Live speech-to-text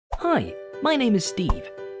Hi, my name is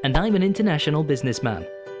Steve, and I'm an international businessman.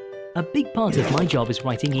 A big part of my job is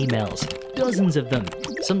writing emails, dozens of them.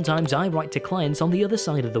 Sometimes I write to clients on the other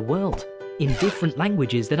side of the world, in different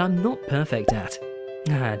languages that I'm not perfect at.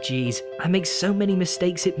 Geez, I make so many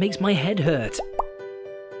mistakes it makes my head hurt.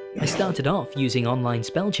 I started off using online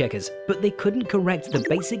spell checkers, but they couldn't correct the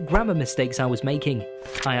basic grammar mistakes I was making.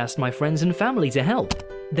 I asked my friends and family to help.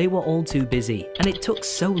 They were all too busy, and it took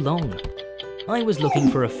so long. I was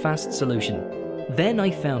looking for a fast solution. Then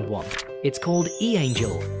I found one. It's called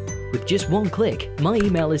eAngel. With just one click, my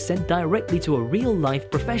email is sent directly to a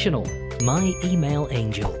real-life professional, my email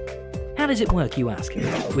angel. How does it work, you ask?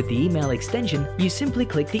 With the email extension, you simply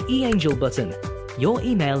click the eAngel button. Your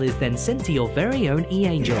email is then sent to your very own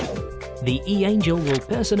eAngel. The eAngel will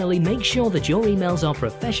personally make sure that your emails are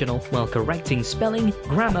professional while correcting spelling,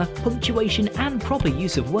 grammar, punctuation, and proper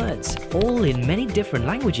use of words, all in many different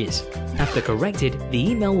languages. After corrected,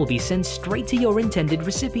 the email will be sent straight to your intended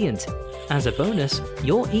recipient. As a bonus,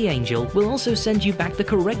 your eAngel will also send you back the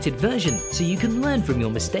corrected version so you can learn from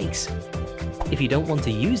your mistakes. If you don't want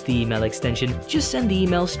to use the email extension, just send the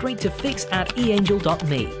email straight to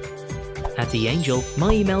fix@eangel.me. At eAngel,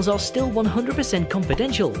 my emails are still 100%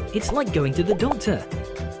 confidential. It's like going to the doctor.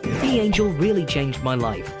 eAngel really changed my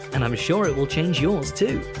life, and I'm sure it will change yours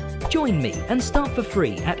too. Join me and start for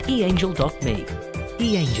free at eangel.me.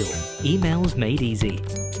 eAngel, emails made easy.